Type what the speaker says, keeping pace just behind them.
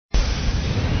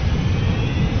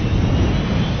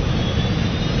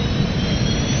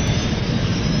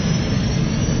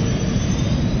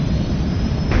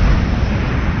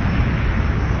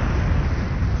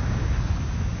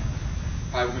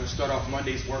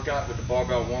Monday's workout with the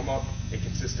barbell warm-up. It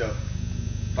consists of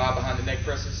 5 behind the neck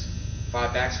presses,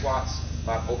 5 back squats,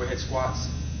 5 overhead squats,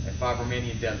 and 5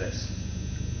 Romanian deadlifts.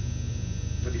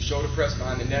 For the shoulder press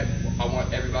behind the neck, I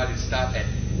want everybody to stop at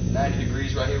 90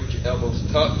 degrees right here with your elbows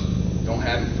tucked. Don't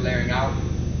have them flaring out.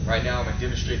 Right now I'm going to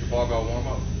demonstrate the barbell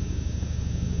warm-up.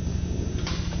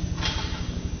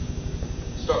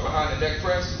 Start behind the neck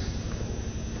press.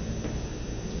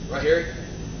 Right here.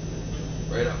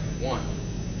 Right up. 1,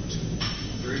 2,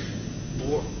 3,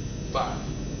 4,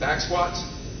 5. Back squats.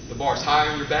 The bar's high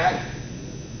on your back.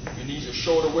 Your knees are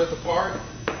shoulder width apart.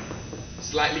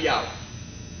 Slightly out.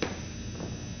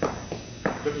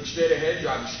 Looking straight ahead,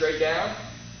 driving straight down,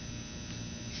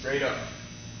 straight up.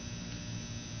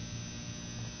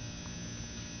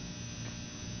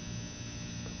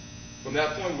 From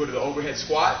that point, we go to the overhead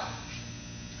squat.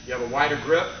 You have a wider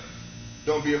grip.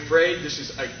 Don't be afraid. This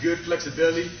is a good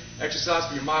flexibility exercise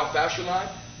for your myofascial line.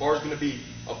 Bar is going to be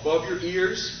above your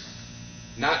ears,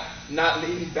 not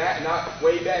leaning back, not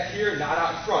way back here, not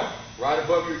out in front. Right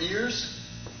above your ears.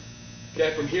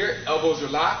 Okay, from here, elbows are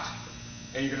locked.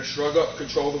 And you're going to shrug up,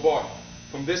 control the bar.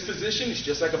 From this position, it's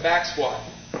just like a back squat.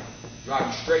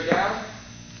 Driving straight down,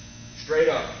 straight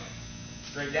up.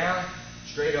 Straight down,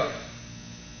 straight up.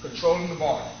 Controlling the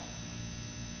bar.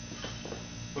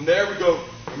 From there, we go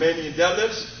Romanian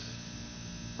deadlifts.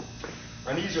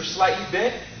 Our knees are slightly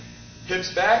bent,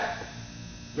 hips back,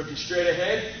 looking straight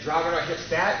ahead, driving our hips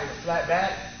back with a flat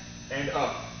back, and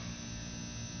up.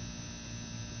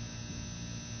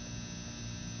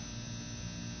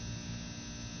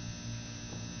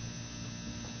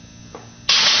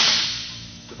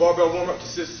 The barbell warm-up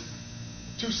consists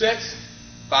of 2 sets,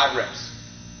 5 reps.